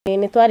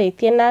Nĩ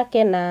twarĩtie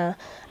nake na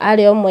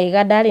arĩ o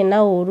mwega ndarĩ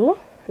na ũru,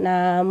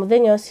 na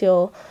mũthenya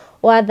ũcio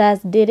wa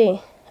Thursday rĩ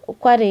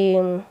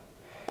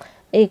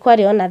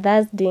kwarĩ ona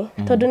Thursday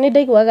tondũ nĩ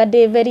ndaiguaga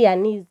ndĩ very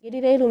uneasy.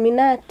 Ngirire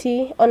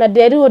Illuminati ona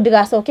nderirwo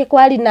ndigacoke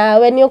kwari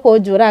nawe nĩ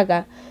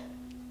ũkũnjũraga.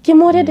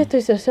 Kĩmũria ndeto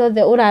icio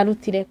ciothe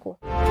ũrarutire kũ?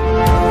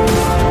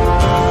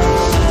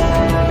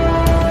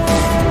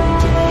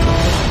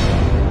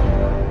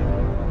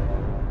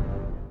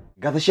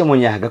 Gatho cia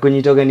munya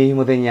gakunyita ugeni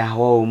muthenya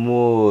wa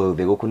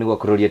umuthi guku ni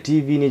gwakuroria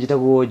TV ni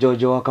njitagwo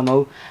Jojo wa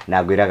Kamau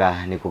na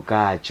ngwiraga ni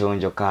kuka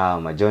chonjo ka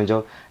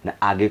majonjo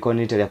na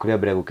agikonite ria kuria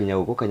mbere gukinya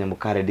guku kanyamu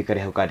karedi kari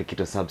hau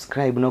kandikitwo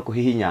subscribe no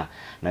kuhihinya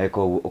na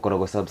weko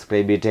ukorogo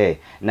subscribe ite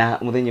na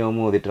muthenya wa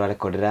umuthi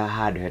turarekordera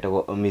handu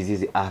hetagwo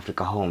Mrs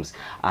Africa Homes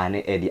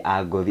ane edi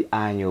agothi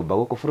a nyumba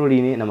guku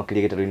bururi-ini na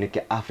makiria gitaru-ini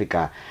kia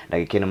Africa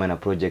ndagikena mana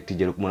project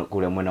jeru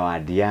kuria mwena wa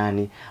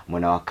Diani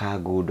mwena wa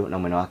Kagundo na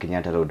mwena wa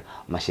Kenyatta Road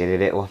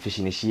masherere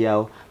office-ini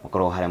ciao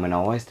makorwo haria mwena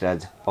wa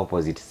Westlands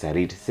opposite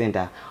Sarit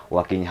Center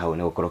wakinya hau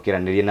ni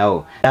gukorokiraniria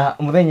nao na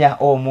muthenya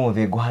o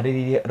muthi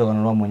nguhariririe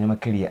rugano rwa mwanya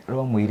makiria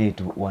rwa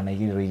muiritu wa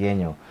Ndatungirio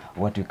igenyo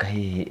gwatuika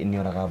hihi ni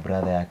oraga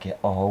brother yake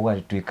oho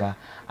gwatuika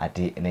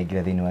ati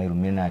naingira thini wa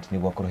Illuminati ni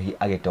gwakorohi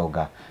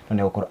agitonga no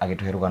ni gukorwo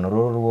agituhe rugano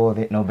ruru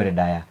ruothe no mbere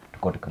ndaya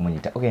tuko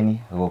tukamunyita ugeni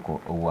guku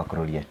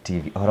gwakuroria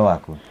TV uhoro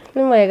waku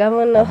ni mwega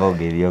muno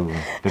abongeria ugu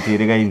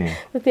tutirigaine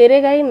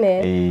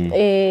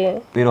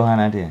wiro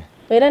hana atia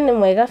wira ni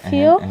mwega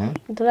fiu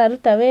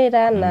turaruta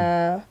wira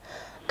na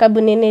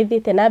kabuni ni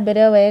thite na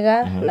mbere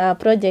wega na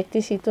project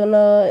citu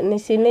no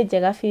ni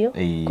njega fiu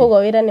kogo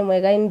wira ni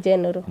mwega in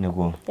general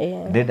niguo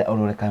ndenda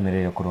urore kamera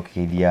iyo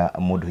kurukithia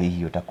mundu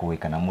hihi utakuwe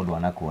kana mundu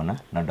anakuona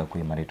na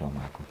ndakuye maritwa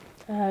maku.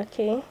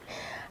 Okay.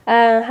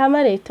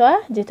 Hamaritwa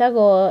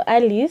jitago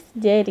Alice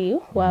Jerry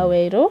wa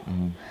Weru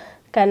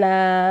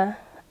kana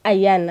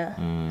Ayana.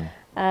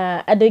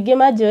 Andũ aingĩ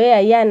manjũĩ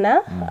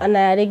Ayana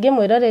ona rĩngĩ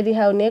mwĩroreri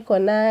hau nĩ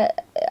kuona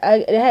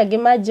rĩngĩ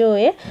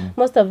manjũĩ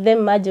most of them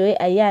manjũĩ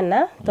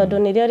Ayana tondũ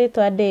nĩrĩo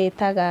rĩtwa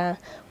ndĩtaga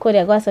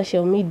kũrĩa gwa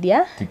social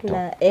media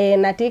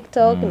na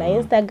TikTok na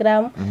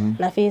Instagram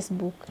na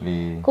Facebook.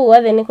 Koguo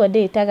othe nĩkuo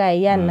ndĩtaga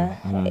Ayana.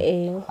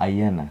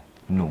 Ayana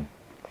no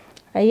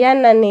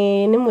Ayana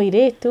ni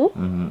mũirĩtu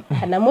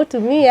kana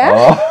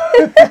mũtumia.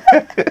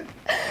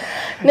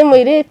 Ni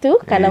mũirĩtu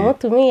kana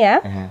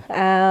mũtumia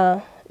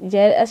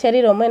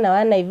aciarirwo mwena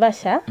wa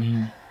Naivasha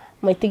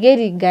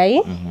mwĩtigĩri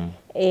Ngai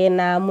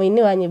na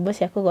mũini wa nyĩmbo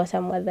cia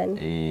kũgoca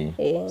Mwathani.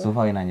 So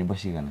far ina nyĩmbo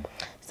cigana?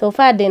 So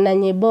far ndĩna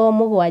nyĩmbo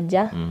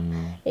 7.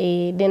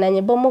 Ndĩna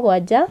nyĩmbo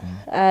 7,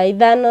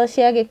 5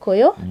 cia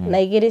Gĩkũyũ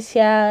na 2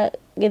 cia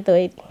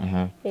Gĩthweri.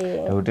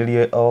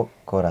 Hutirie o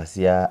chorus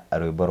ya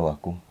rwĩmbo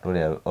rwaku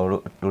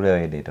rũrĩa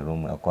wendete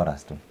rumwe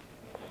chorus tu.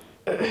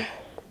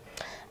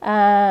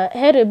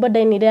 He rwĩmbo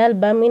ndainire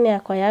album-inĩ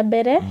yakwa ya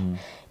mbere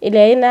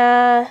ĩrĩa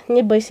ĩna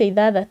nyĩmbo icio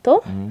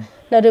 6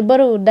 na rwĩmbo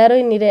rũu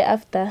ndarũinire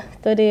after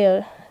story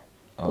ĩyo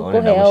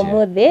gũkũhe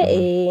ũmũthĩ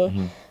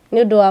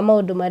nĩ ũndũ wa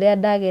maũndũ marĩa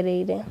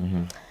ndagereire.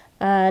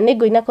 Nĩ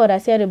ngũina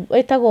chorus ya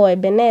rwĩmbo ĩtagwo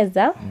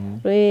Ebeneza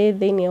rwĩ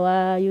thĩinĩ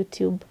wa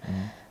YouTube.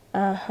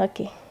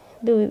 Okay.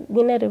 Rĩu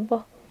nyine rwĩmbo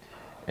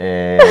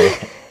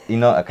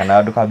ino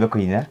kana ndukambe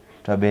kuina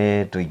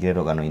twabe tuigire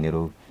rugano-inĩ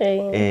rũu.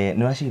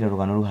 Nĩ ũracira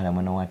rugano rũu harĩa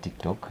mwena wa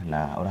TikTok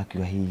na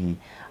ũrakiuga hihi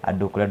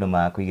andũ kũrĩa andũ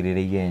makuigĩrĩra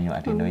igenyo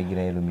atĩ nĩ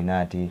waingĩra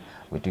Illuminati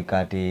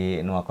gũtuĩka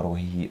atĩ nĩ wakoragwo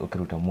hihi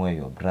ũkĩruta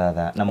muoyo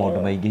brother na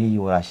maũndũ maingĩ hihi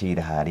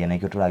ũracira harĩa na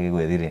ikĩo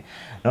tũragĩgwethire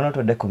no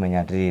twende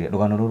kũmenya atĩrĩrĩ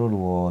rugano rũrũ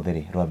ruothe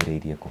rĩ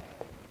rwambĩrĩirie kũ?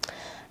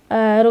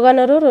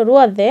 Rugano rũrũ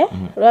ruothe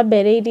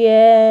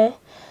rwambĩrĩirie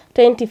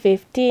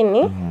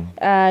 2015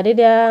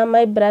 rĩrĩa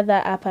my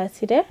brother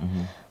apacire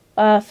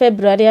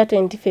February ya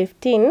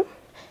 2015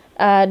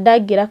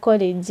 ndaingĩra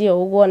college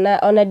ũguo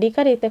ona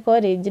ndikarĩte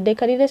college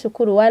ndaikarire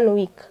cukuru 1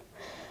 week.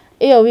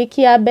 Iyo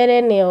wiki ya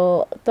mbere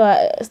nĩyo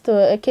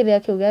kĩrĩa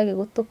kĩu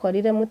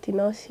gĩgũtũkorire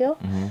mũtino ũcio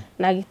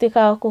na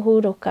gĩtuĩka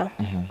kũhurũka.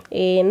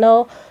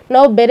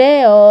 No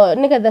mbere ĩyo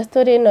nĩgetha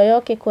story ĩno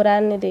yoke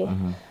kũranĩrĩ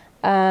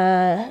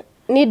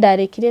niĩ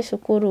ndarĩkirie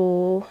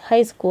cukuru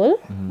high school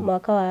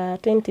mwaka wa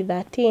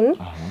 2013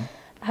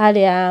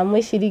 harĩa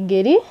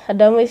Mwĩcirigĩri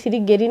andũ a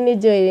Mwĩcirigĩri nĩ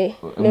njũĩ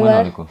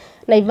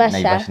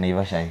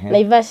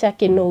Naivasha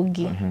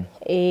Kĩnũngi.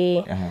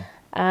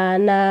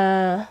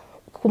 Na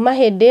kuma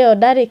hĩndĩ ĩyo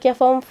ndarĩkia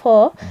form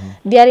 4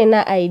 ndiarĩ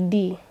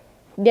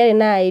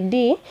na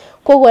ID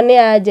koguo nĩ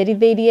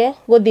anjerithĩirie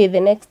gũthiĩ the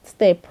next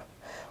step.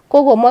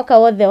 Koguo mwaka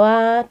wothe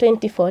wa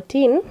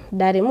 2014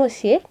 ndarĩ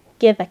mũciĩ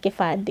ngĩetha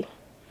kĩbandĩ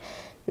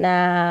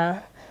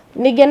na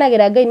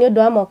nĩngenagĩra Ngai nĩ ũndũ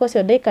wa mwaka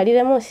ũcio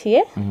ndaikarire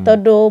mũciĩ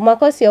tondũ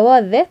mwaka ũcio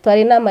wothe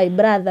twarĩ na my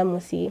brother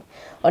mũciĩ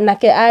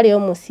onake arĩ o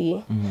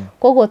mũciĩ.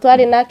 Koguo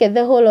twarĩ nake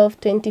the whole of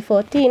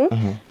 2014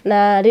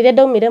 na rĩrĩa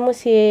ndaumire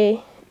mũciĩ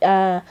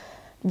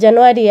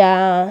January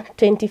ya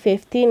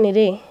 2015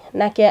 rĩ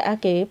nake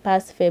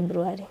akĩ-pass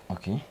February.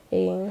 Okay.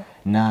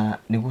 Na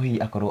nĩguo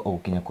hihi akorwo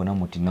ũgũkinya kuona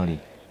mũtino rĩ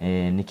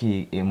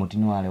nĩkĩ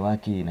mũtino warĩ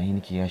waki na hihi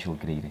nĩkĩ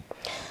gĩacũngĩrĩire?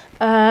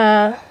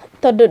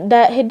 Tondu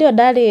hindi yo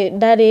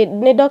ndari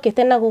ni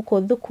ndokite na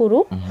guku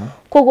thukuru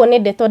koguo ni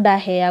ndeto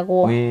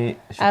ndaheagwo we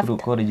cukuru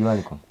college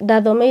waliko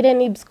ndathomeire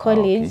Nibs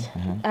College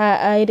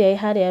area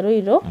haria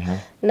Ruiru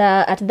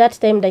na at that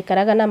time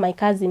ndaikaraga na my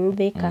cousin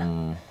Thika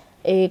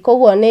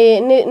koguo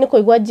ni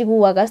kuigua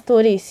njiguaga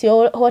story icio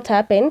what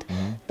happened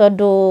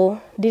tondu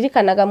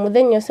ndirikanaga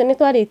muthenya ucio ni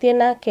twaritie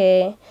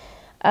nake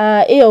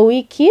iyo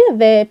wiki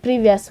the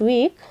previous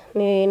week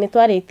ni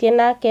twaritie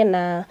nake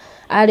na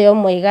ari o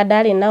mwega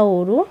ndari na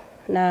uru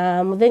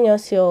na muthenya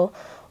ucio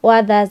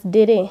wa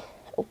Thursday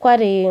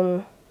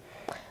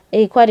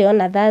kwari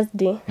ona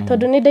Thursday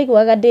tondu ni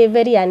ndaiguaga ndi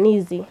very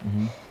uneasy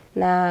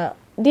na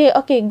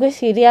okay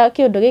ngwiciria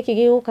kiundu giki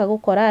giguka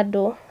gukora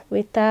andu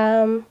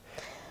wita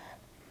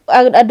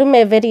andu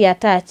me very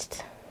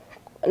attached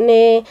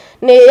ni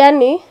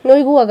yani no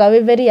iguaga we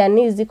very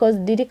uneasy because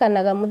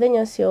ndirikanaga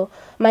muthenya ucio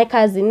my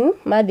cousin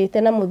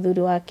mathite na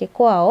muthuri wake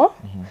kwao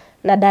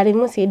na ndari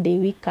mucii ndi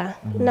wika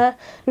na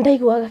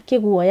ndaiguaga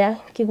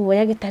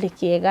kiguoya gitari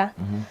kiega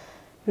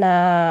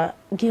na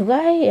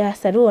ngiuga ya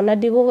saru na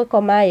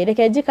ndigugikoma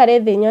reke njikare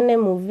thi nyone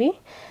movie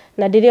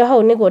na ndirio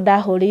hau nigo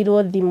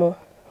ndahurirwo thimu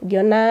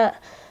ngiona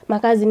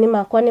makazi ni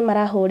makwa ni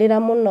marahurira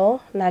muno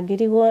na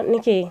ngirigwo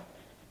niki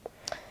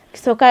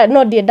kisoka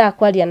no ndie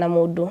ndakwaria na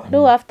mundu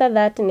riu after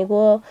that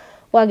nigo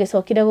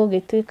wagicokire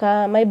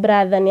gugituika my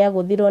brother ni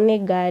aguthirwo ni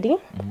ngari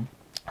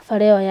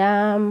fareo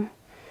ya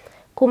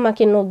kuma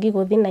Kinungi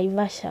guthi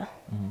Naivasha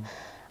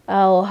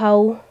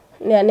hau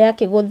ni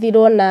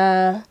akiguthirwo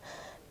na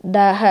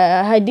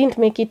I didn't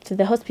make it to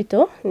the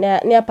hospital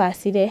ni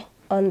apasire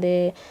on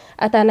the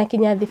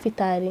atanakinya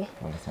thibitari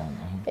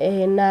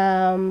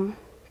na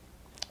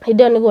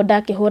hidio nigo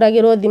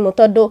ndakihuragirwo thimu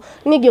tondu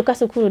ningiuka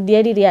cukuru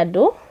ndierire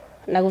andu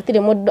na gutire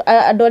mundu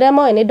andu aria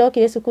moe ni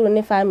ndokire cukuru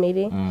ni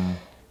family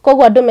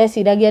koguo andu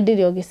meciragia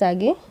ndiri o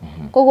gicagi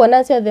koguo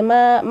nacio the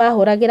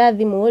mahuragira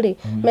thimu ri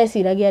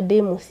meciragia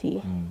ndi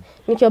mucii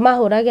nikio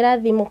mahuragira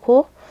thimu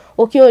ku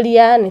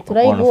ukiuria ni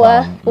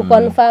turaigua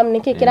confirm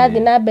niki kirathi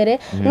na mbere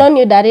no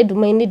ni ndari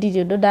nduma-ini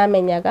ndiri undu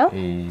ndamenyaga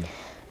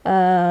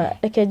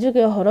reke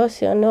njuge uhoro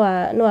ucio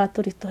ni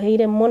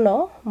waturituheire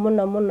muno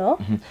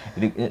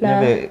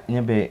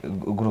nyambe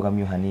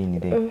ngurugamio hanini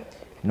ri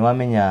ni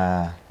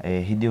wamenya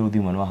hindi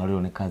uthima ni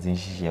wahorirwo ni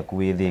cousins ciaku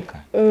wi Thika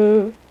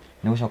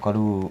ni gucoka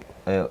ru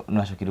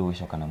no acokire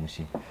gucoka na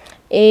mucii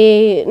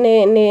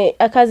ni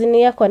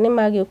akazini yakwa ni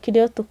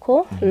magiukire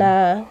utuku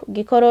na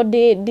gikorwo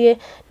ndi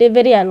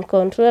very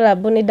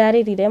uncontrollable ni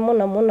ndaririre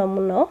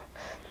muno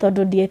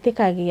tondu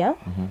ndietikagia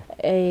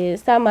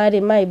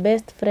Samari my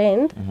best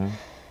friend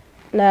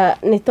na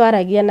ni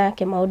twaragia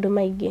nake maundu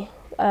maingi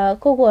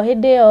koguo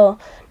hindi yo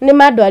ni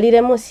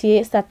mandwarire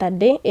mucii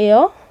Saturday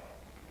iyo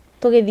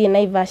tugithie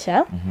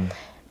Naivasha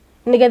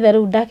nigetha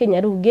riu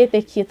ndakinya riu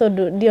ngitikie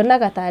tondu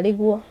ndionaga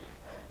tariguo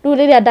riu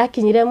riria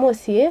ndakinyire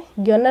mucii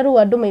ngiona riu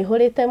andu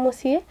maihurite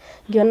mucii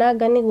ngiona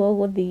anga niguo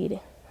guthire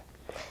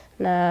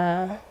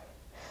na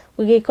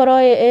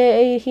ugikorwo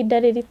ihinda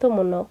riritu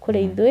muno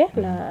kuri ithwe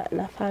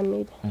na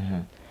family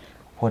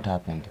what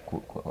happened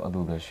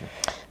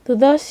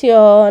thutha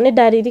ucio ni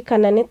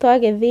ndaririkana ni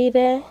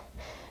twagithire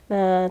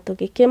na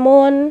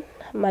tugikimon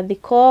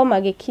mathiko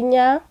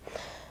magikinya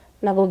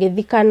na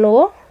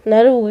gugithikanwo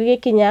na riu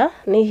gigikinya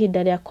ni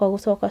ihinda riakwa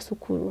gucoka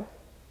cukuru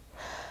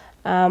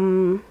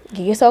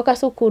gigicoka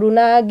cukuru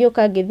na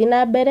ngiuka ngithi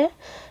na mbere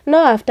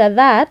no after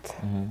that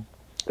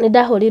ni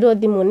ndahurirwo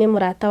thimu ni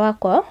murata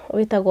wakwa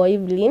witagwo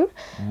Evelyn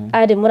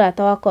ari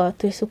murata wakwa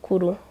twi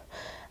cukuru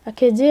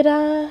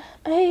akinjira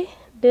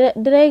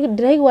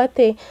ndiraigua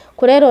ati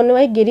kurerwo ni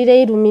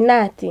waingirire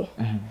Illuminati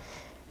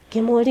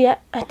ngimuria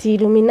ati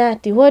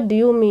Illuminati what do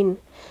you mean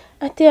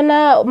ati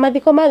ona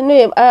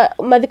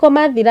mathiko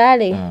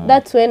mathirari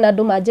that's when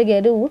andu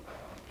manjege riu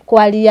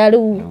kwaria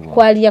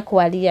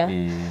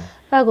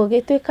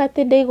agugituika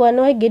ati ndeigua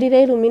no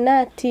waingirire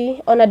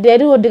Illuminati ona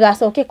nderiru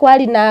ndigacoke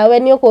kwari nawe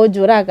ni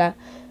ukunjuraga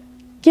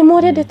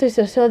kimuria ndeto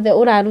icio ciothe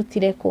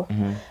urarutire ku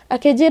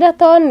akinjira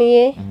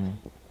toni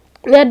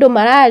ni andu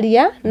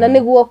mararia na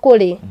niguo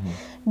kuri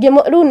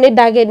riu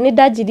ni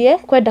ndajirie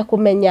kwenda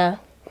kumenya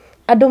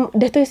andu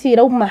ndeto ici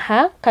irauma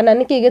ha kana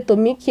niki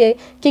gitumi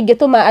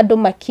kingituma andu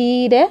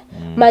makire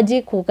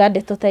maji kuga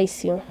ndeto ta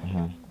icio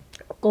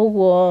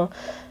koguo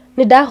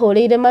ni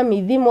ndahurire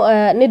mami thimu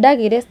ni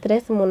ndagire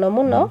stress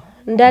muno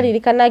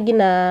ndaririkana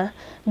ngina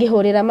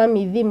ngihurira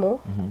mami thimu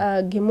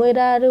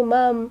ngimwira riu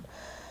mam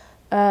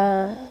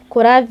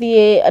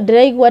kurathie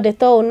ndiraigua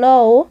ndeto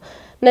no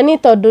na ni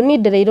tondu ni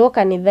ndireirwo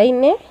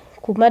kanitha-ini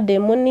kuma ndi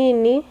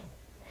munini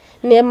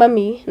ni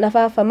mami na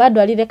baba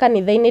mandwarire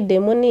kanitha-ini ndi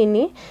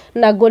munini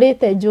na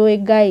ngurite njui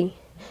Ngai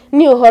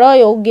ni uhoro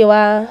uyu ungi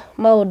wa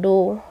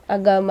maundu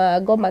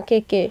anga ngoma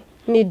keke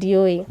ni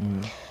ndiui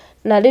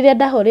na riria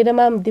ndahurire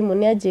mami thimu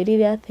ni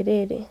anjirire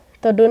atiriri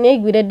tondu ni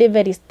aiguire ndi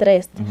very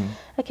stressed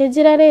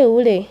akinjira riu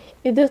ri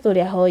ithu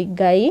turi ahoi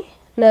Ngai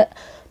na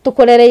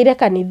tukurereire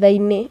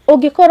kanitha-ini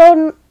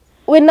ungikorwo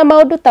wina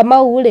maundu ta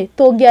mau ri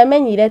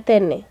tungiamenyire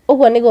tene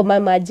uguo nigo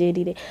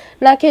mamanjirire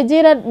na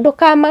kinjira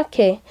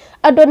ndukamake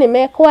andu ni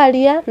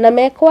mekwaria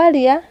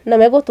na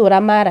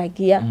megutura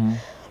maragia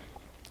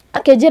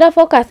akinjira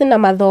focus na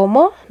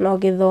mathomo no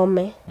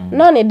githome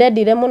no ni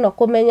ndendire muno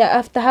kumenya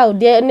after how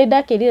ni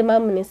ndakirire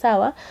mamu ni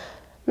sawa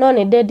no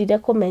ni ndendire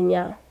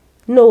kumenya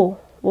no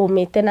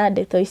umite na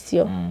ndeto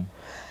icio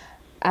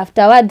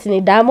afterwards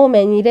ni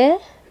ndamumenyire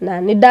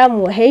na ni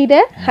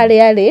ndamuoheire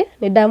hari ari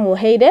ni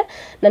ndamuoheire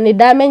na ni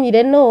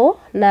ndamenyire no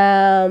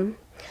na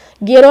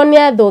ngiro ni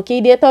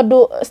athukirie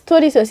tondu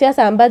stories cia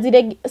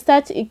sambazire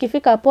search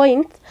ikifika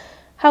point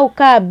hau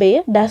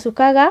kambe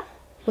ndacukaga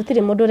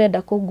gutire mundu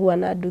renda kungua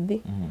na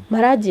nduthi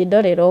maraji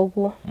ndorera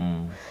uguo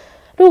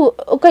ru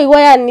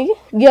ukaigwa yani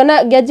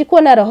ngiaji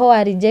kuona roho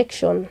wa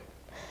rejection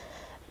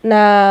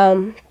na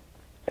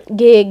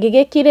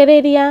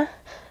ngigikiriria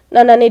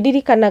na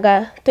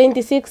ndirikanaga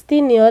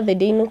 2016 yothe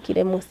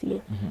ndinukire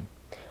mucii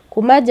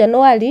kuma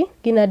January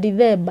ngina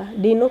December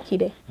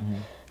ndinukire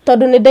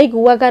tondu ni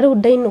ndaiguaga ru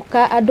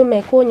ndainuka andu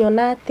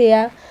mekunyona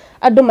atia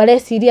andu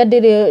mareciria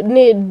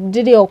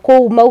ndiri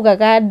oku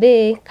maugaga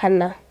ndi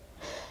kana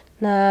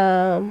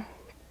na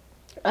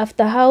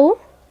after how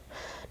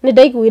ni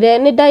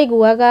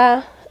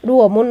ndaiguaga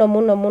ruo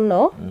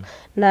muno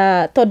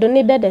na tondu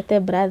ni ndendete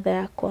brother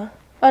yakwa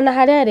ona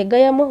hari ari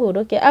Ngai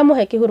amuhuruke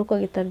amuhe kihuruko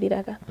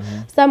gitathiraga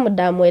Sam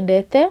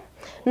ndamwendete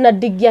na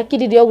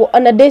ndingiakiririe uguo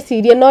ona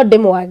ndecirie no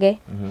ndimwage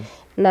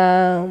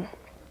na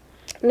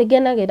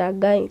nigenagira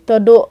Ngai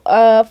tondu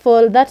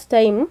for that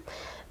time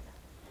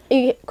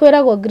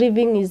kwiragwo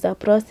grieving is a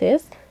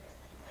process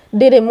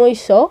ndire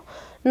muico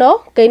no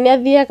Ngai ni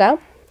athiaga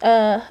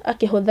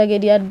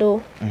akihuthagiria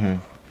andu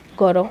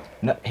ngoro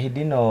na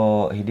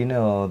hidino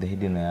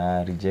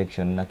ya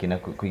rejection na kina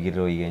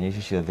kuigiriro igenyo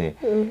icio ciothe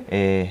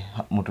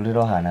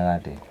muturiro hana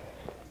gate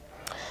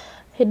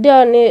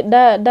hidio ni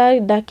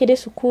ndakire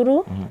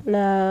cukuru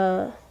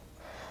na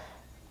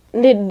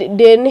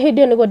ni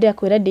hidio nigo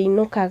ndiakwira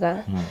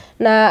ndiinukaga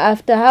na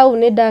after how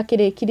ni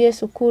ndakirikirie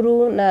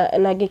cukuru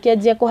na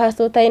ngikianjia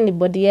kuhustle ta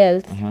anybody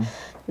else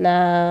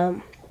na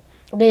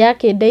Ngai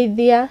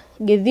akindeithia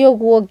ngithii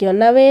uguo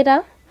ngiona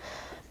wira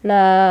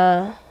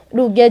na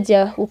ru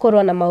ngianjia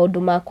gukorwo na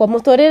maundu makwa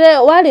muturire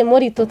wari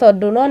muritu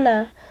tondu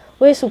nona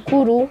wi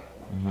cukuru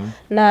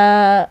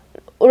na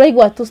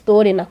uraigwa tu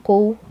story na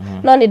kou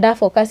no ni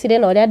ndafocusire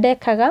na uria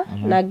ndekaga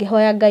na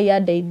ngihoya Ngai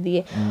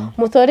andeithie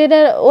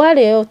muturire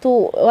wari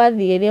tu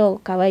wathiire o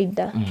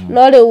kawaida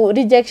no riu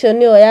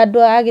rejection yo ya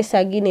andu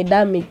agicagi ni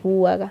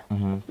ndamiguaga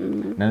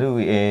na riu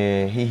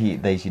hihi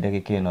thaici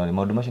ndagike no ri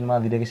maundu macio ni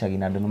mathire gicagi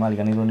na andu ni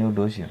mariganirwo ni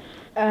undu ucio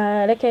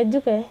reke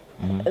njuge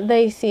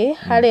thaici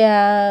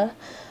haria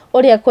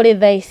uria kuri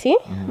thaici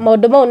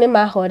maundu mau ni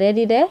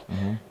mahorerire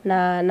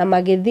na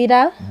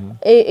magithira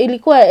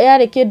ilikuwa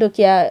yari kindu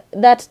kia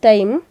that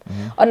time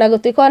ona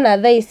gutiko na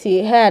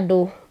thaici he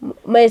andu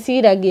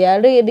meciragia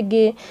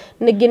ringi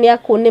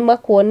ni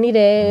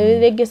makuonire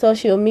ringi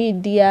social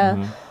media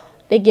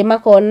ringi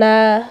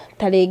makona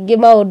ta ringi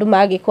maundu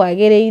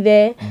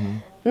magikwagiriire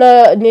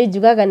no ni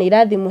njugaga ni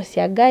irathimo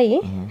cia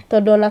Ngai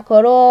tondu ona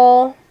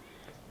korwo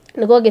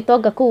nigo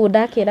gitonga kuu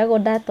ndakiragwo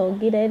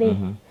ndatongire ri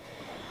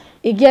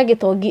igia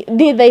gitongi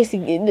ni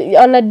thaici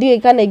ona ndi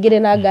kana ingire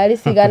na ngari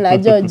cigana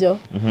jojo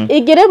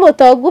ingire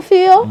mutongu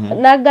biu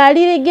na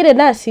ngari ingire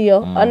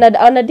nacio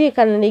ona ndi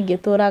kana ni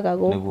ingituraga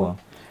guku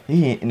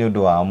hihi ni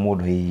undu wa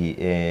mundu hihi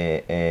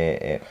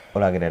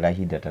uragerera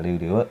ihinda ta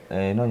riu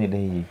no nyende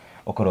hihi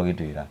ukorwo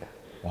gitwira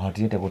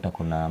wahotirite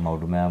gutakuna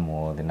maundu maya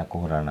mothe na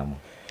kuhurana namo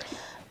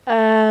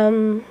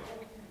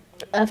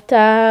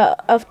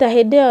after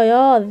hidio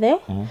yothe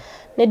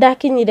ni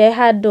ndakinyire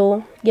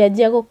handu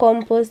ngianjia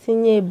gucompose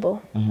nyimbo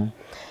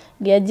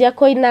ngianjia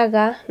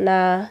kuinaga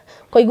na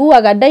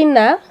kuiguaga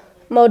ndaina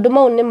maundu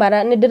mau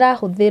ni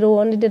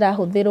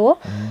ndirahuthirwo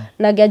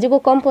na ngianjia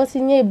gucompose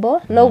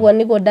nyimbo no guo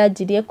nigo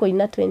ndanjirie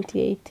kuina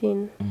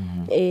 2018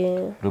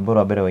 rwimbo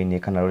rwa mbere waini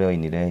kana ruria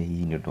wainire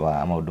hihi ni undu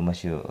wa maundu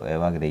macio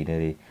wagereire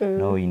ri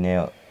no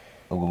ine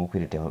uguo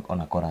mukwirite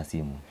ona chorus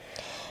imwe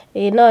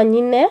no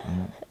nyine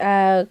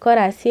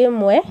chorus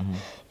imwe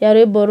ya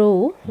rwimbo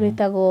ruu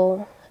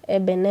rwitagwo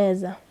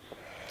Ebeneza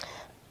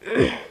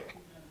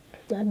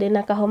na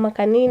ndina kahoma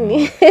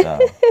kanini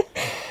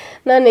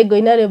na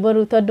ningoina rwimbo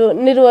ruu tondu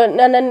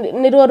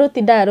niruo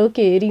rutindaga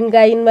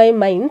rukiringa in my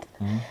mind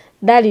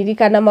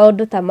ndaririkana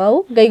maundu ta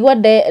mau ngaigua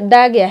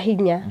ndagia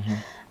hinya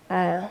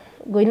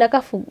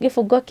ngoina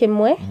gifungo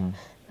kimwe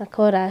na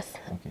chorus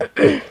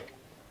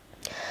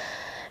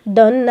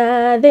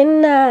Dona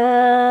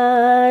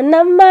thina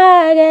na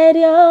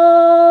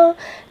magerio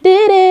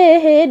ndiri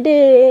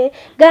hindi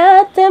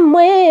gate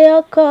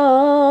mwiyoko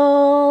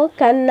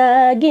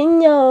kana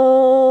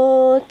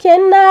ginyo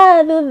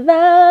kena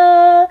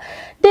thutha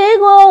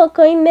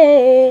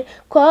ndigwoko-ini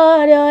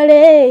kwaria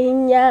uri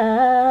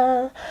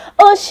hinya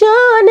ucio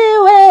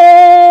niwe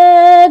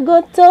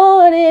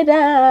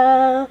nguturira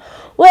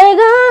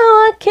wega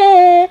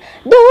wake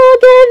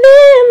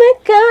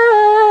ndungithimika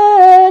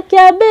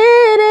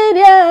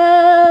kiambiriria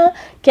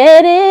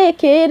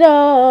kerikiro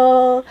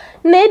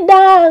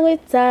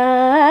Nindagwita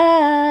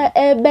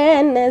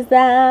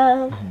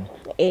Ebeneza.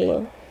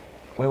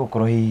 We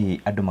gukorwo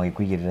hihi andu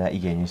magikuigirira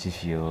igenyo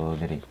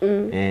ciothe ri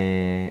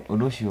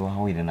undu ucio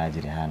wahoire na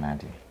njira hana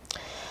ndi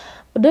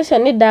undu ucio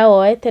ni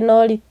ndawoete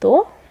no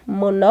ritu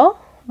muno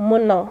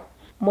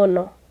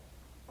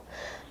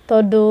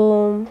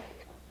tondu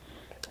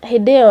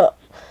hindi yo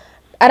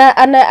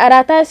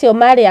arata acio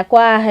mari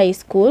akwa high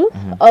school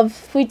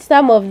of which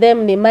some of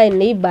them ni my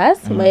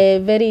neighbors my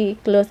very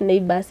close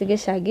neighbors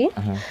gicagi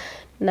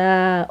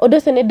na undu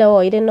ucio ni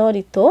ndawoire no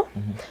ritu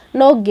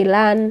no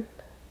ngilan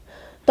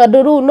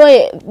tondu ru no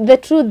the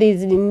truth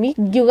is me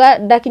ngiuga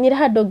ndakinyira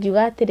handu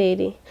ngiuga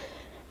atiriri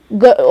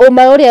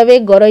uma uria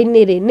we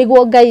ngoro-ini ri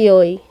niguo Ngai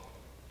oi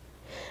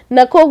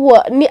na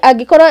koguo ni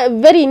angikorwo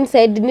very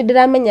inside ni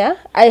ndiramenya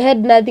I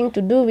had nothing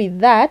to do with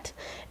that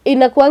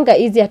inakuanga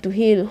easier to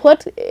heal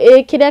what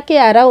kiria ki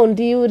around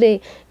you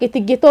ri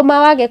gitingituma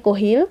wage ku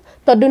heal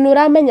tondu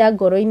nuramenya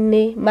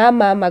ngoro-ini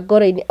mama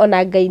ngoro-ini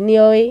ona Ngai ni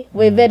oi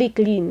we very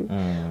clean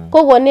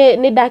koguo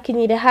ni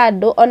ndakinyire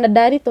handu ona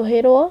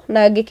ndarituhirwo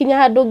na ngikinya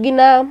handu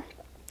ngina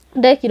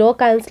ndekirwo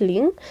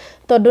counseling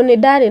tondu ni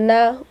ndari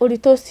na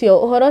uritu cio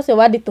uhoro ucio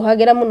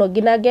wandituhagira muno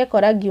ngina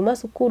ngekora ngiuma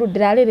cukuru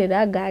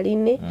ndiraririra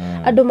ngari-ini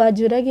andu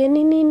manjuragia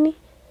nini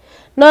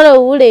no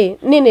riu ri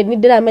nini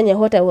ndiramenya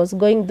what I was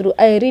going through.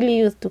 I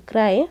really used to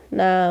cry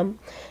na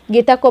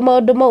ngitako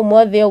maundu mau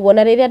mothe uguo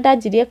na riria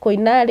ndanjirie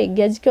kuina ri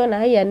ngiajikiona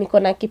haya niko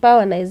na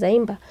kipawa na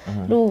izaimba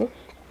riu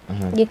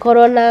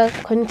ngikorwo na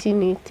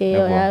continuity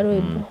ya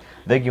rwimbo.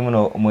 Thank you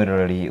muno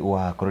mwiroreri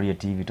wa Kuroria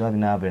TV twathi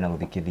na mbere na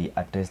guthikithia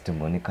a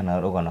testimony kana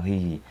rugano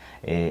hihi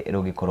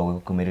rugikorwo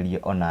gukumiriria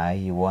ona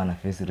hihi wana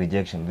face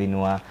rejection thini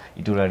wa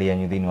itura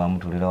rianyu thini wa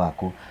muturire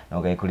waku na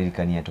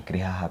ugaikurikania tukiri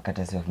haha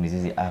Courtesy of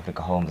Mizizi Africa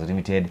Homes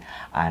Limited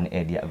and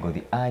Edia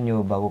Gothi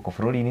anyumba guko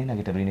bururi-ini na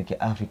gitaru-ini kia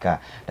Africa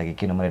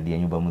ndagikino maredia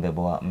nyumba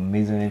muthemba wa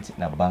maisonette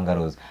na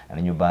bungalows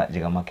na nyumba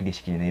njega makiri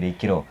cikinyanire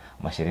ikiro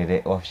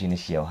macerere office-ini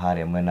ciao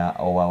haria mwena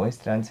wa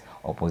Westlands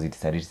opposite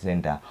Service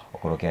Center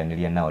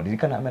ukorokeraniria nao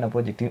dirikana mena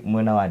project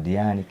mwena wa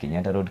Diani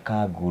Kenyatta Road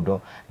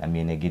Kagudo na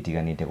miene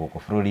gitiganite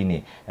guko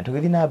bururi-ini na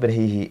tugithi na mbere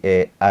hihi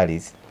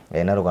Alice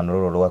na rugano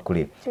ruru rwaku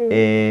ri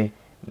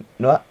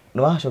no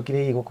wacokire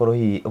hihi gukorwo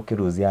hihi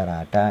ukiruzia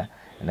arata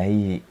na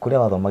hihi kuria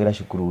wathomagira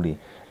cukuru ri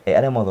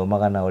aria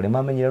mathomaga nao ri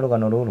mamenyire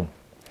rugano ruru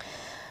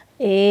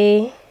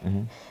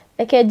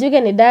eke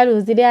njuge ni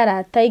ndaruzire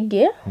arata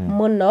ingi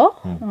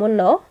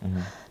muno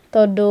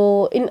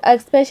tondu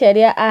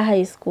especially a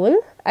high school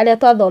aria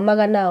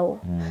twathomaga nao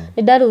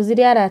ni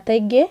ndaruzire arata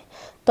ingi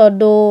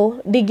tondu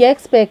ndingi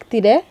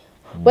expectire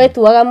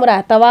wetuaga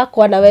murata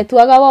wakwa na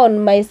wetuaga wa on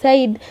my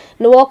side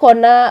ni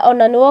wokona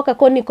ona ni woka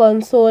kuni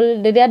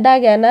console riria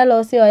ndagia na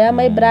loss ya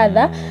my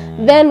brother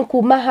then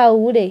kuma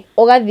hau ri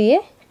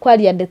ugathie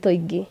kwaria ndeto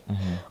ingi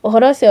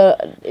uhoro ucio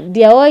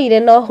ndiawoire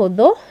no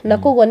huthu na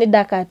koguo ni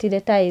ndakatire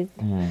ties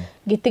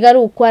ngitiga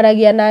ru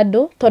kwaragia na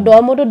andu tondu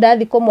wa mundu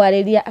ndathi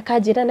kumwariria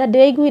akanjira na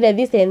ndiraiguire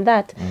this and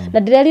that na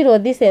ndirerirwo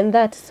this and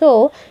that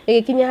so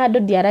igikinya handu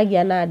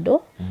ndiaragia na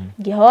andu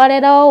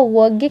ngihorera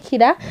uguo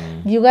ngikira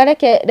ngiuga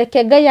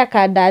reke Ngai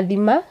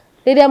akandathima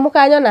riria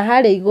mukanyona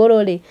hari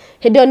iguru ri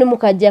hindi ni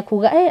mukanjia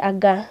kuga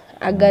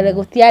anga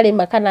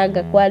gutiarima kana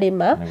anga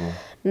kwarima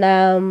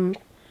na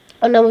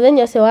ona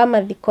muthenya ucio wa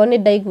mathiko ni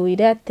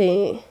ndaiguire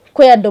ati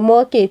kwi andu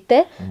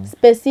mokite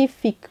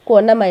specific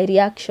kuona my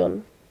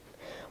reaction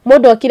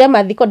mundu okire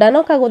mathiko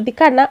ndanoka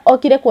guthikana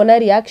okire kuona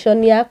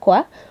reaction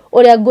yakwa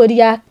uria ngo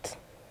react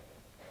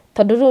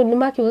tondu ru ni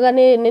makiugaga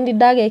ni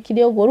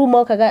ndagekire uguo ru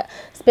mokaga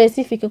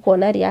specific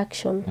kuona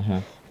reaction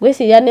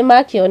gwiciria ni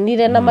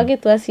makionire na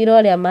magitwacira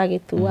uria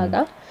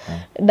magituaga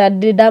na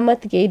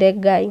ndamatigeire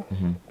Ngai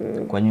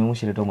kwanyu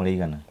muciritwo muri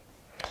igana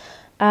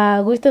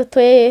gwitu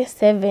twi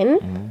 7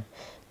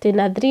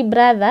 tuna 3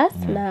 brothers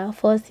na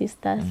 4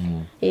 sisters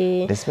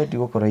despite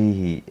gukora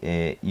hihi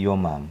your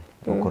mom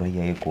gukora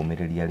hihi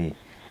kumiriria ri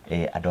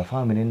andu a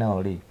family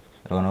nao ri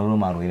rugano ruru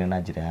marugire na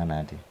njira hana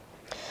ati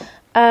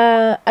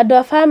andu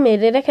a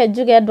family reke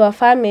njuge andu a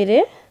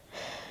family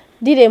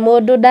ndire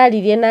mundu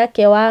ndaririe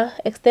nake wa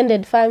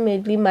extended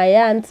family my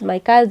aunts my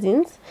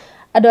cousins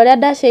andu aria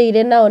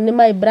ndaceire nao ni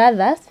my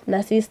brothers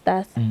na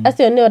sisters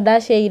acio nio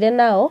ndaceire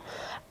nao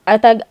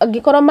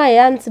angikorwo my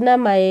aunts na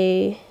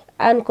my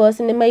uncles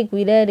ni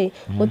maiguire ri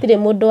gutire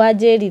mundu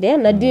wanjirire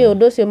na ndi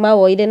undu ucio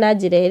mawoire na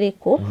njira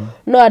iriku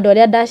no andu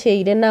aria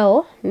ndaceire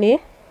nao ni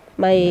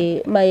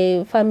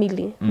my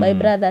family my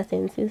brothers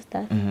and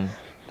sisters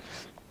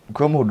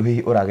kwa mundu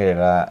hi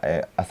uragerera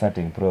a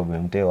certain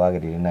problem te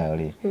wagerire nayo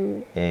ri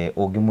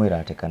ungimwira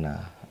ate kana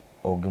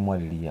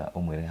ungimwariria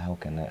umwire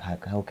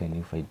how can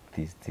you fight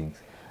these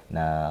things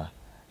na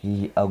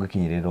hihi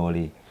augikinyiriro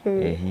ri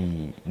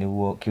hihi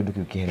niguo kiundu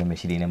kiu kihere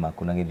meciria-ini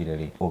maku na githire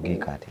ri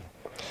ungika ate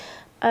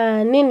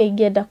nini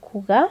ngenda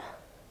kuga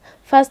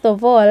first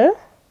of all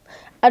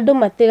andu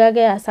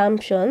matigage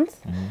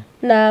assumptions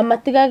na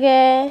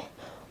matigage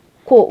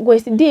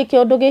gwiciria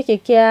kiundu giki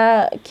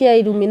kia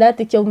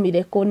Illuminati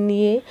kiaumire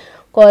kunie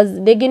cause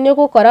ndingi ni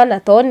gukora na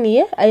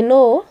tonie I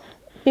know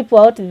people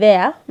out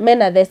there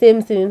mena the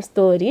same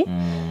story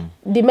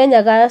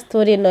ndimenyaga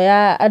story no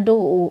ya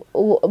andu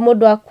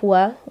mundu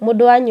akua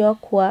mundu wanyu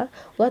akua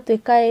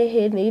gwatuika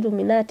ni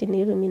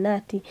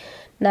Illuminati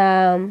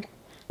na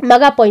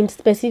maga point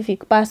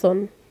specific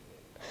person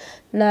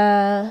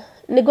na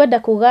nigwenda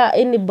kuga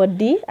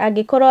anybody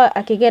angikorwo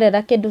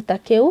akigerera kindu ta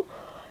kiu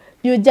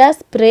you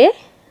just pray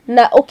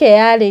na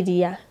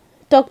ukeyariria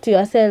talk to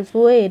yourself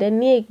were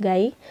ni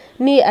ngai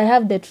ni I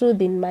have the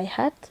truth in my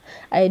heart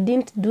I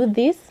didn't do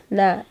this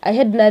na I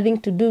had nothing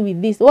to do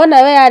with this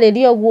wona we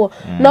yariria guo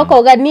no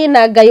kauga ni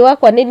na ngai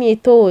wakwa ni ni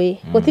tui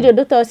gutiri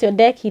undu ta ucio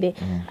ndekire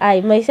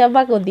ai maica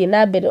maguthie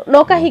na mbere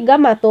no kahinga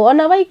matu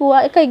ona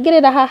waigua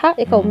ikaingirira haha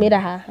ikaumira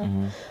haha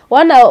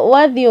wona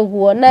wathi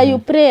uguo na you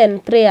pray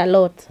and pray a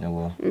lot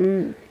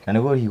na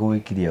niguo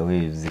higwikiria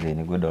waves ri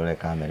niguo ndore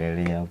kamera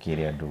ria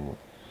ukire andu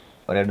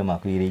ore andu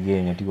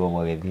makwirigie nyo tigo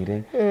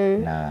gwagethire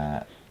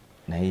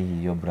na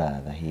hihi your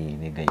brother hihi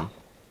ni ngai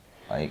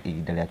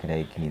ihinda rĩake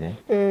rĩakinyire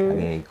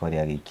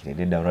agĩkorĩa agĩkire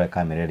ndenda ũrore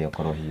kamera ĩrĩa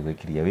ũkorwo hihi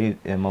gwĩkiria wĩ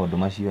maũndũ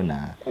macio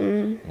na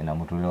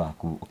mũtũrĩre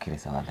waku ũkĩrĩ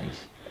sawa thaa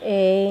ici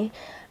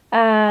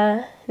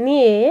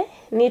niĩ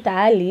nĩ ta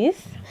Alice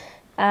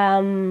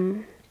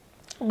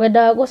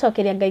ngwenda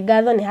gũcokeria Ngai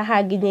ngatho nĩ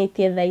haha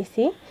nginyĩtie thaa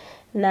ici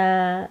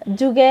na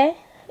njuge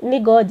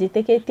nĩ ngo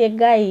njĩtĩkĩtie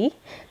Ngai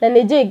na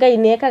nĩ njũĩ Ngai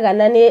nĩ ekaga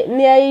na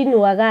nĩ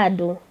ainuaga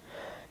andũ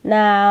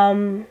na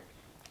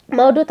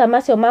maũndũ ta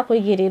macio ma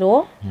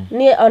kũigĩrĩrwo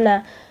nĩ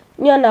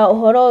ona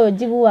ũhoro ũyũ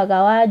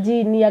njiguaga wa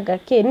jini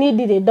agake ni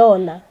ndirĩ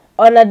ndona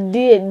ona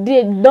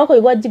no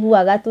kũigua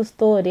njiguaga tu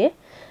story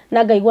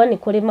na ngaigua nĩ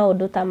kũrĩ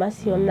maũndũ ta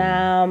macio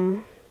na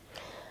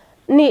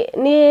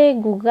ni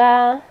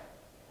nguga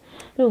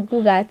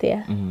atĩa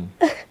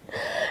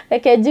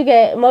reke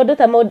njuge maũndũ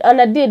ta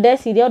ona ndirĩ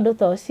ndeciria ũndũ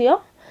ta ũcio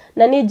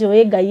na nĩ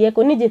njũĩ Ngai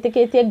nĩ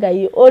njĩtĩkĩtie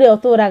Ngai ũrĩa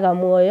ũtũraga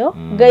muoyo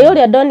Ngai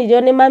ũrĩa ndonirio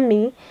nĩ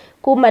mami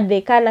kuma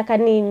ndĩ kana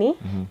kanini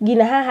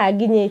ngina haha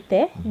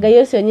nginyĩte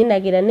Ngai ũcio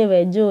nyinagira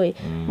niwe njũĩ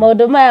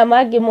maũndũ maya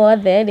mangĩ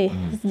mothe ri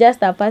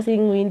just a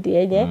passing wind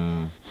yenye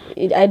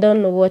I don't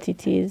know what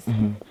it is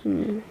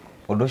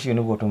ũndũ ũcio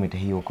nĩguo ũtũmĩte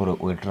hihi ũkorwo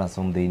wĩ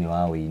transform thĩinĩ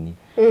wa wĩini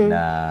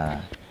na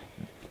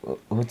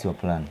what's your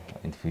plan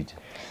in the future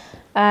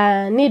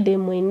ni ndĩ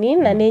mũini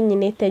na nĩ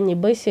nyinĩte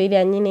nyĩmbo icio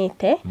iria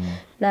nyinĩte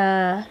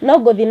na no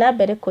ngũthiĩ na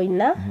mbere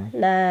kũina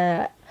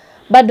na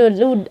bado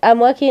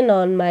I'm working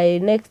on my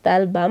next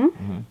album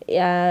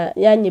ya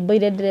nyĩmbo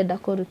iria ndĩrenda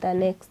kũruta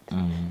next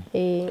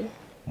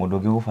mũndũ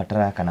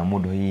ũngĩgũbatara kana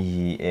mũndũ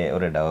hihi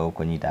ũrenda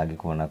gũkũnyita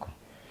angĩkuona kũ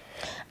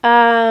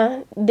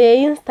the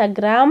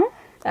Instagram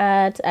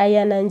at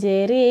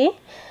Ndatungirio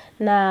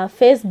na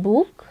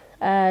Facebook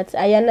at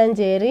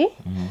Ndatungirio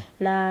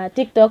na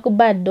TikTok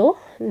bado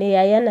ni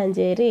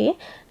Ndatungirio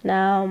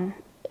na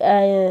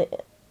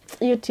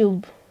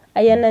YouTube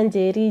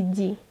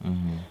Ndatungirio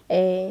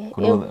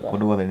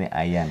kundu gothe ni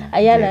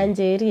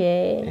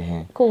Ndatungirio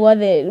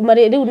kugothe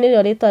riu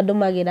nĩrĩo rĩtwa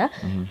ndũmagĩra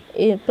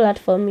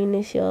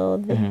platform-inĩ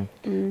ciothe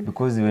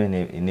because we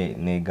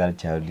ni girl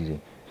child ri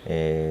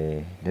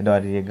ndenda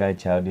warĩrie girl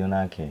child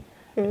onake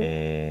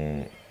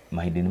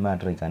mahinda-inĩ maya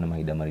tũraikara nĩ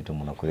mahinda maritũ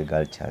mũno kũrĩ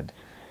girl child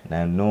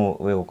na no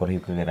we gũkorwo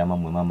hikũgerera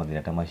mamwe ma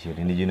mathĩna ta macio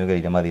nĩ njũĩ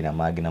nĩũgereire mathĩna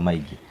mangĩ na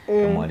maingĩ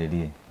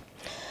mwarĩrie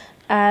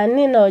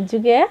niĩ no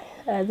njuge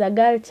as a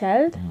girl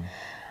child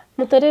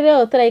mũtũrĩre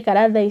ũyũ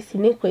tũraikara thaa ici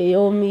nĩ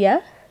kwĩyũmia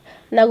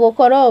na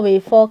gũkorwo wĩ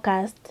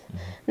focused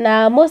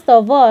na most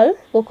of all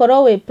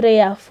gũkorwo wĩ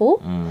prayerful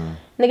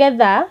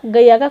nĩgetha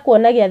Ngai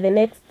agakuonagia the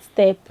next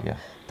step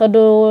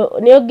tondũ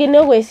nĩ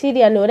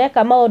ũgwĩciria nĩ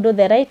ũreka maũndũ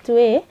the right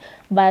way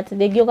but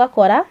rĩngĩ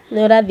ũgakora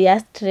nĩ ũrathiĩ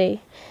astray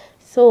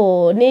so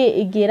nĩ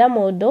ingĩra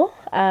mũndũ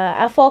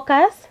a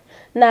focus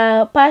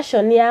na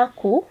passion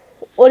yaku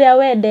ũrĩa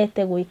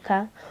wendete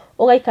gwĩka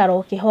ũgaikara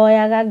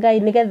ũkĩhoyaga Ngai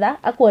nĩgetha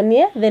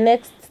akuonie the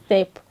next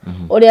step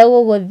ũrĩa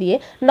gũgũthiĩ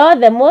no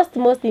the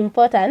most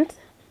important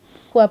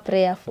kuwa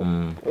prayerful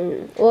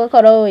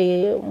ũgakorwo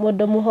wĩ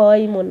mũndũ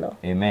mũhoi mũno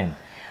amen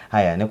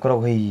haya nĩ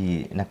ũkoragwo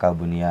hihi na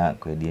kambuni ya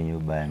kwendia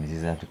nyũmba ya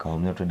Mrs. Africa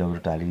Home nĩ tũrenda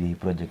gũtarĩria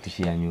project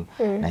cianyu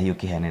na hihi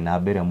ũkĩheane na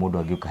mbere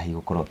mũndũ angĩũka hihi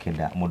gũkorwo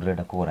kĩenda mũndũ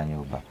ũrenda kũgũra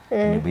nyũmba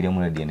nyũmba iria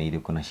mũrendia nĩ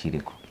irĩkũ na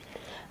cirĩkũ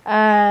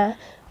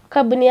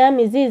kambuni ya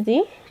Mrs.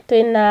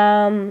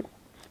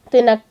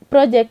 twĩna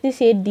project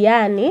ci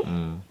Diani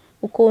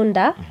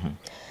Ukunda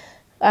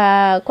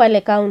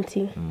Kwale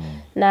County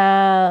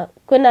na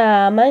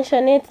kwĩna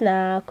mansionette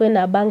na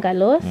kwĩna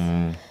bungalows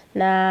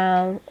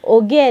na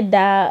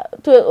ũngĩenda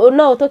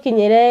no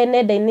ũtũkinyĩre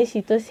nenda-inĩ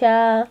citũ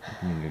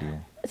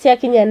cia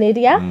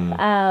kinyanĩria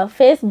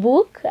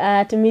Facebook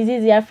at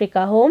Mrs.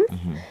 Africa Homes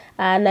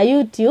na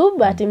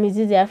YouTube at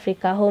Mrs.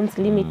 Africa Homes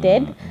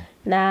Limited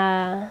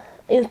na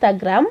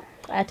Instagram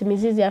at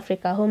Mrs.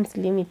 Africa Homes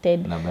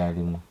Limited namba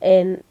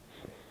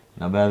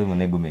ya thimũ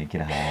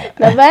nĩngũmĩkĩra haha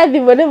namba ya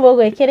thimũ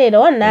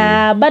nĩmũgwĩkĩrĩrwo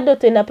na bado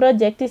twĩna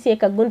project ci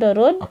Kagundo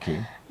Road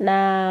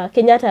na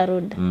Kenyatta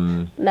Road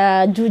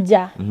na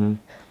Juja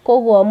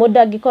koguo mũndũ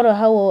angĩkorwo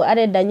hau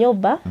arenda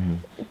nyũmba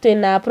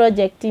twĩna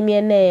project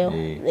mĩena ĩyo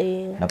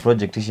na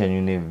project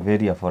cianyu nĩ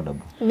very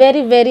affordable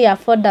very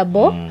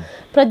affordable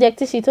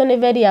project citũ nĩ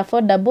very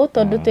affordable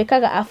tondu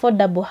twikaga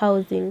affordable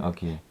housing.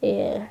 Okay.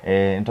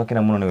 Yeah.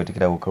 Ntwakira muno ni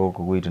gwitikira guka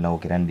guku gwitu na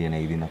gukirandia na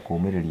ithi na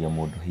kumiriria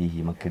mundu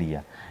hihi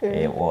makiria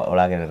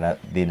uragerera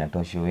thina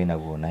tocio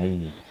winaguo na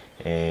hihi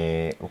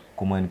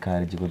kuma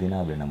encourage guthi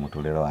na mbere na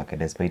muturire wake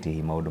despite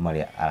hihi maundu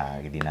maria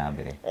aragithi na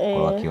mbere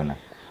korwo akiona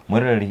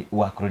mwiroreri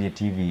wa Kuroria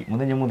TV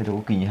muthenya muthito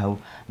gukinyi hau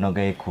no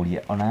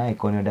ngaikuria ona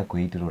aikoni nda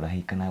kuitirura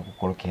hi kana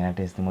gukorwo kiana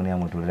testimony ya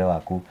muturire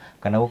waku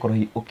kana gukorwo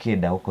hi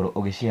ukienda gukorwo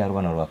ugishare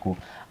rugano rwaku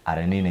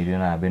arani na ithina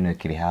na mbere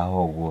kiri haha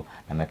uguo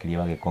na makiria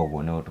wagika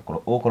uguo ni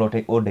ukorwo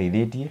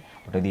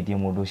uteithĩtie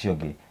mundu ucio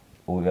ngi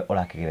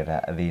urakigerera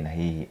thina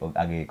hihi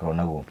agikorwo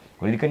naguo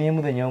kuririkania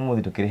muthenya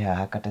umuthi tukiri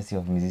haha Courtesy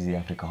of Mrs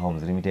Africa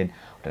Homes Limited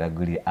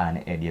Ngiuragithia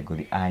ane edia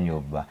guthi a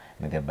nyumba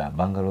mithemba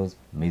bungalows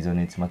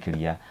maisonettes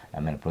makiria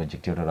na main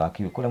project yote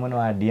waki kule mwena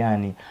wa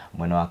Diani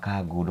mwena wa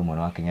Kagudu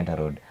mwena wa Kenyatta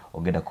Road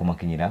ugenda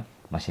kumakinyira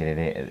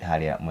macerere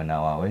haria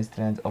mwena wa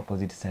Westlands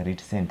opposite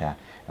Sarit Center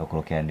na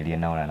kurokianiria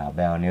naona na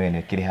bao ni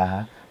wene kiri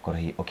haha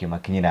korhi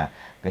ukimakinyira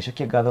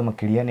gacokia ngatho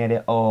makiria ni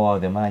aria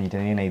othe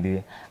maranyitania na ithuĩ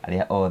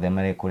aria othe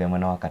mari kuria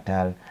mwena wa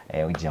Qatar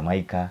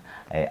Jamaica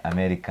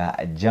America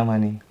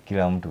Germany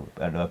kila mtu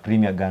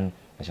Premier Gang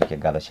gacokia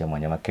ngatho cia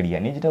mwanya makiria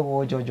ni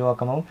njitagwo Jojo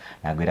Kamau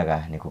na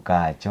ngwiraga ni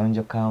kukaa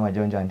chonjo kama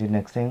jonjo until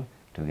next time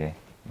tuge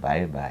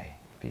bye bye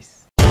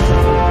peace.